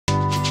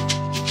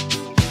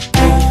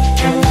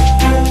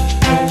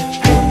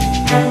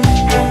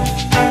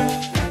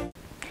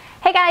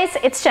guys,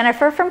 it's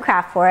Jennifer from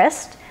Craft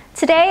Forest.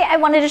 Today I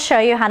wanted to show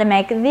you how to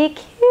make the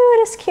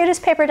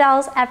cutest paper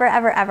dolls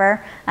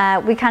ever.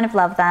 We kind of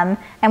love them,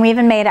 and we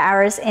even made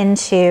ours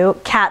into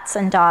cats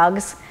and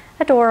dogs.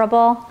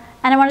 Adorable.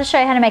 And I wanted to show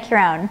you how to make your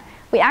own.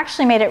 We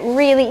actually made it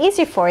really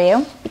easy for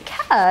you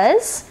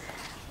because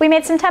we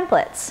made some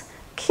templates.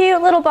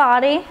 Cute little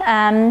body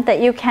that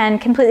you can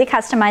completely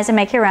customize and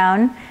make your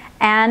own,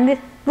 and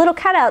little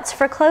cutouts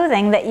for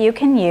clothing that you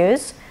can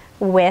use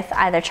with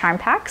either charm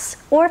packs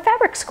or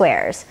fabric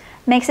squares.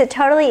 Makes it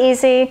totally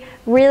easy,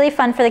 really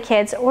fun for the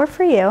kids or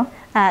for you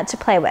to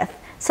play with.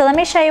 So let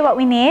me show you what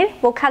we need.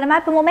 We'll cut them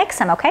up and we'll make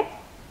some, okay?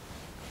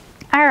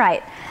 All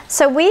right,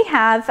 so we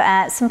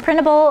have some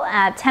printable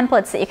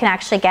templates that you can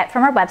actually get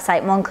from our website,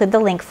 and we'll include the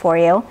link for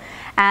you.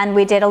 And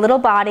we did a little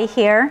body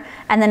here,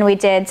 and then we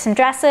did some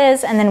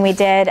dresses, and then we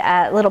did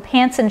little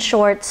pants and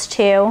shorts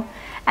too.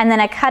 And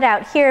then a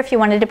cutout here if you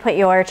wanted to put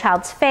your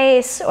child's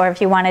face, or if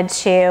you wanted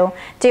to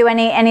do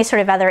any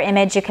sort of other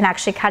image, you can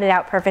actually cut it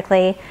out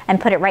perfectly and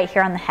put it right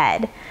here on the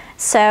head.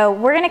 So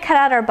we're going to cut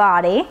out our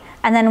body,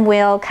 and then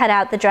we'll cut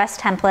out the dress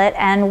template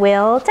and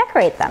we'll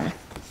decorate them.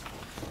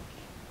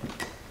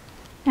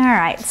 All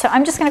right, so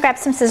I'm just going to grab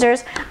some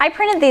scissors. I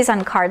printed these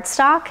on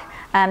cardstock,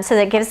 so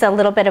that gives a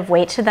little bit of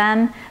weight to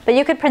them, but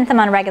you could print them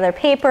on regular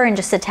paper and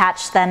just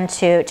attach them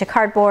to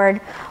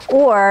cardboard,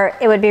 or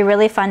it would be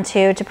really fun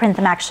too to print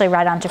them actually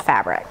right onto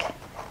fabric.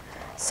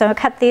 So I'll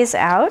cut these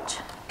out,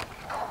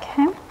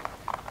 okay, and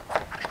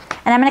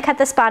I'm going to cut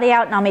this body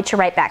out and I'll meet you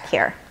right back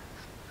here.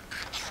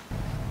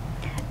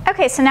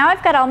 Okay, so now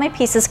I've got all my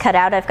pieces cut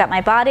out. I've got my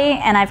body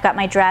and I've got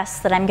my dress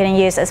that I'm going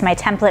to use as my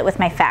template with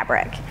my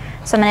fabric.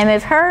 So I'm going to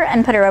move her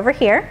and put her over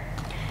here.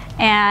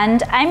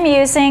 And I'm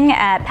using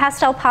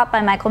Pastel Pop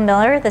by Michael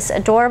Miller, this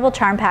adorable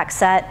charm pack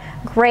set.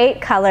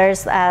 Great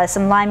colors,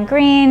 some lime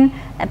green,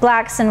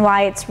 blacks and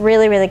whites,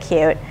 really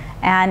cute.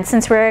 And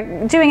since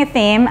we're doing a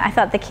theme, I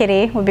thought the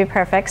kitty would be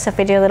perfect, so if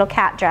we do a little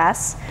cat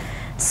dress.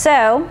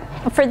 So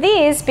for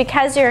these,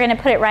 because you're going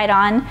to put it right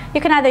on, you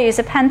can either use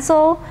a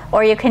pencil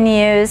or you can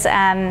use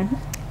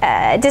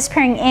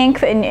disappearing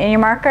ink in your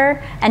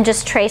marker and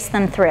just trace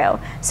them through.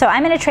 So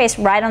I'm going to trace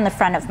right on the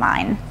front of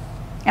mine,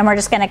 and we're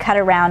just going to cut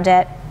around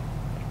it.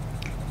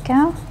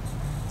 Go.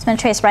 So I'm going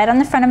to trace right on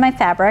the front of my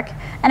fabric,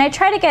 and I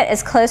try to get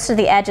as close to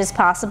the edge as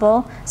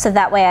possible so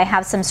that way I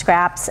have some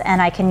scraps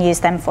and I can use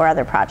them for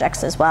other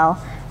projects as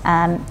well.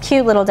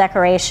 Cute little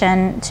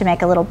decoration to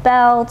make a little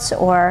belt,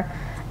 or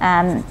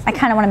I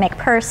kind of want to make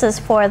purses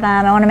for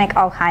them. I want to make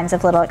all kinds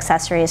of little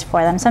accessories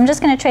for them. So I'm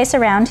just going to trace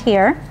around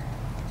here.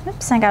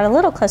 Oops, I got a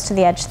little close to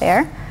the edge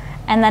there.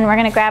 And then we're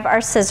going to grab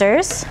our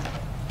scissors.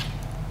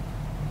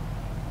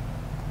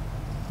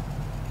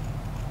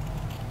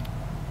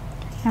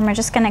 And we're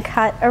just going to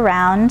cut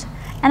around.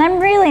 And I'm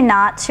really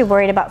not too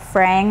worried about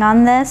fraying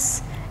on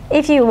this.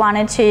 If you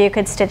wanted to, you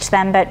could stitch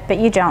them, but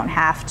you don't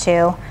have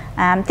to.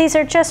 These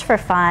are just for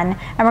fun.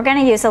 And we're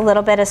going to use a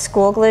little bit of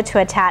school glue to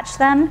attach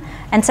them.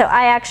 And so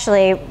I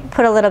actually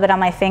put a little bit on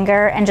my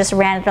finger and just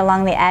ran it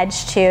along the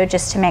edge too,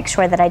 just to make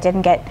sure that I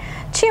didn't get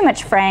too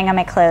much fraying on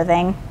my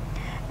clothing.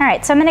 All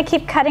right, so I'm going to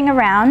keep cutting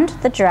around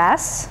the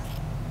dress.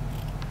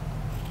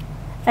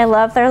 I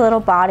love their little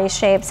body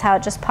shapes, how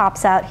it just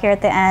pops out here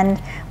at the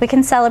end. We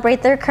can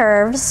celebrate their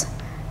curves.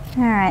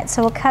 All right,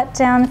 so we'll cut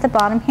down at the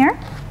bottom here.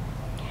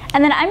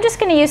 And then I'm just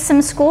going to use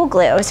some school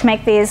glue to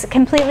make these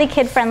completely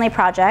kid-friendly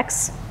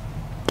projects.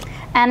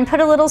 And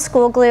put a little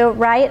school glue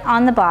right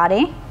on the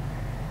body.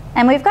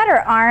 And we've got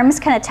our arms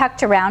kind of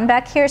tucked around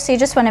back here, so you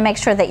just want to make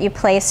sure that you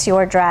place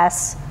your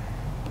dress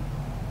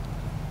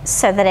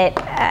so that it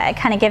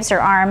kind of gives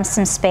her arms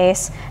some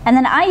space. And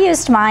then I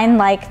used mine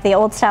like the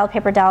old style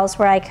paper dolls,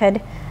 where I could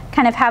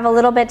kind of have a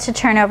little bit to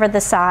turn over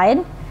the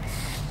side.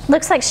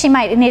 Looks like she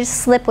might need to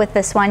slip with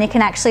this one. You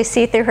can actually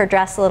see through her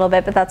dress a little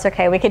bit, but that's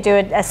okay. We could do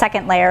a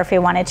second layer if we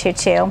wanted to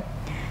too.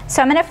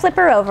 So I'm going to flip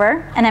her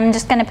over, and I'm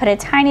just going to put a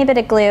tiny bit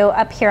of glue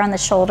up here on the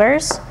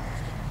shoulders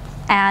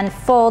and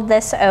fold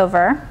this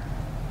over.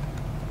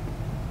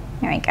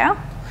 There we go.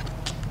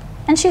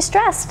 And she's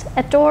dressed.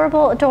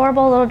 Adorable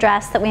little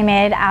dress that we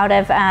made out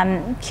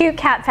of cute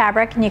cat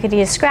fabric, and you could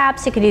use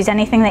scraps, you could use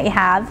anything that you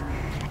have.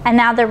 And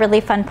now the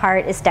really fun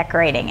part is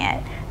decorating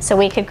it. So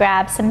we could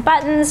grab some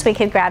buttons, we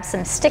could grab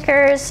some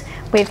stickers,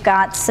 we've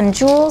got some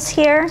jewels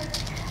here.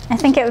 I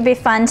think it would be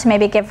fun to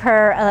maybe give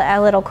her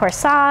a little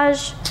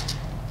corsage,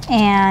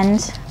 and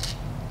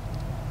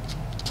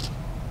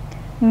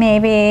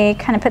maybe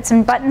kind of put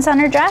some buttons on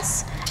her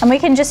dress. And we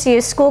can just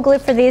use school glue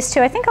for these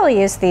too. I think I'll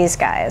use these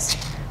guys.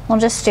 We'll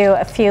just do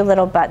a few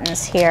little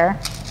buttons here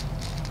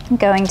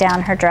going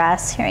down her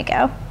dress. Here we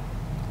go.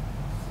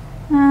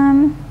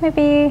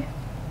 Maybe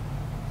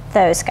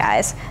those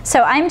guys.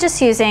 So I'm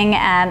just using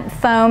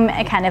foam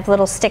kind of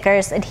little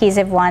stickers,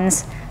 adhesive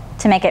ones,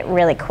 to make it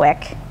really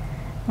quick.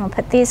 And we'll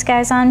put these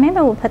guys on. Maybe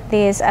we'll put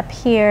these up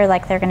here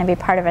like they're going to be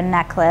part of a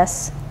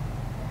necklace.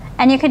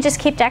 And you could just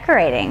keep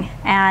decorating.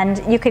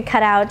 And you could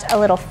cut out a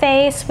little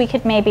face. We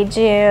could maybe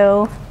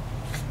do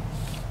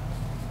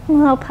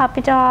Little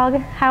puppy dog.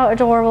 How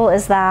adorable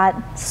is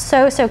that?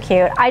 So, so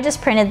cute. I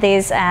just printed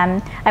these.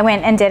 I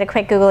went and did a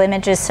quick Google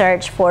Images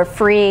search for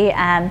free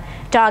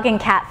dog and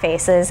cat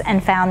faces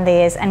and found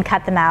these and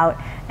cut them out.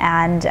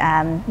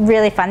 And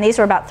really fun. These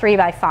were about 3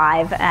 by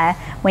 5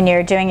 when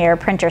you're doing your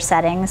printer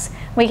settings.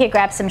 We could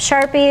grab some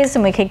Sharpies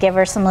and we could give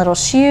her some little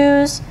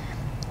shoes.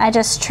 I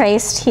just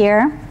traced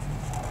here.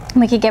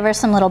 We could give her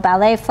some little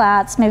ballet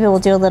flats. Maybe we'll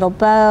do a little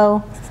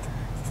bow.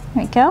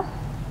 There we go.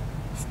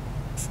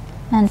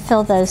 And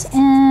fill those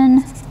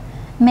in.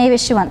 Maybe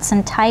she wants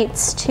some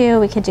tights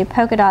too. We could do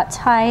polka dot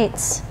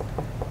tights.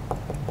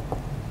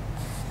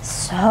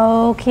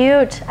 So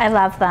cute. I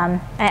love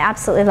them. I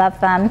absolutely love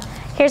them.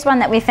 Here's one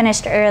that we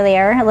finished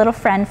earlier, a little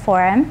friend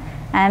for him.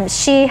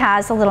 She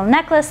has a little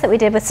necklace that we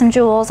did with some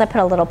jewels. I put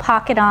a little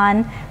pocket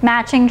on,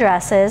 matching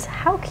dresses.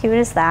 How cute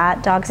is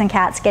that? Dogs and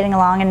cats getting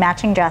along in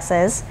matching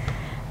dresses.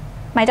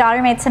 My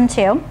daughter made some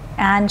too,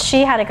 and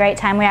she had a great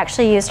time. We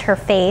actually used her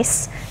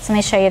face. So let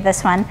me show you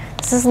this one.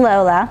 This is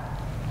Lola.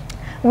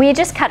 We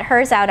just cut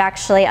hers out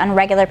actually on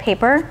regular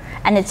paper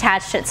and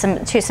attached it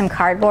to some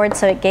cardboard,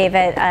 so it gave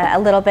it a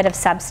little bit of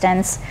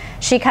substance.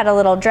 She cut a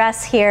little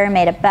dress here,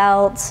 made a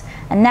belt,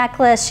 a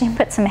necklace. She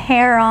put some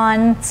hair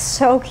on.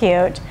 So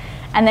cute.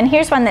 And then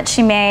here's one that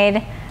she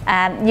made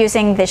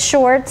using the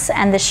shorts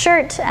and the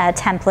shirt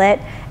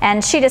template,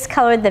 and she just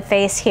colored the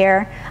face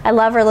here. I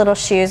love her little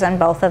shoes on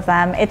both of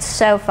them. It's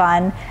so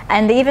fun,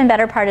 and the even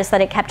better part is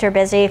that it kept her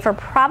busy for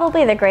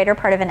probably the greater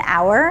part of an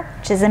hour,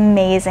 which is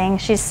amazing.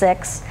 She's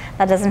 6.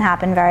 That doesn't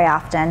happen very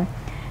often.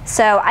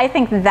 So I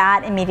think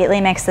that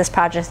immediately makes this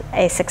project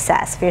a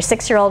success. If your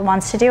 6-year-old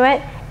wants to do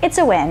it, it's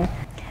a win.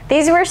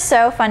 These were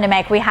so fun to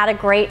make. We had a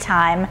great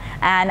time,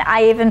 and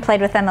I even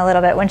played with them a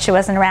little bit when she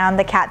wasn't around.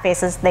 The cat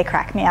faces, they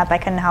crack me up. I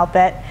couldn't help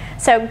it.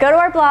 So go to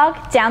our blog,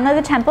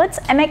 download the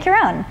templates, and make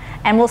your own.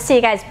 And we'll see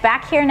you guys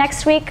back here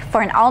next week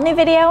for an all-new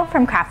video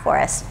from Craft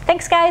Forest.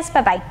 Thanks, guys.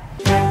 Bye-bye.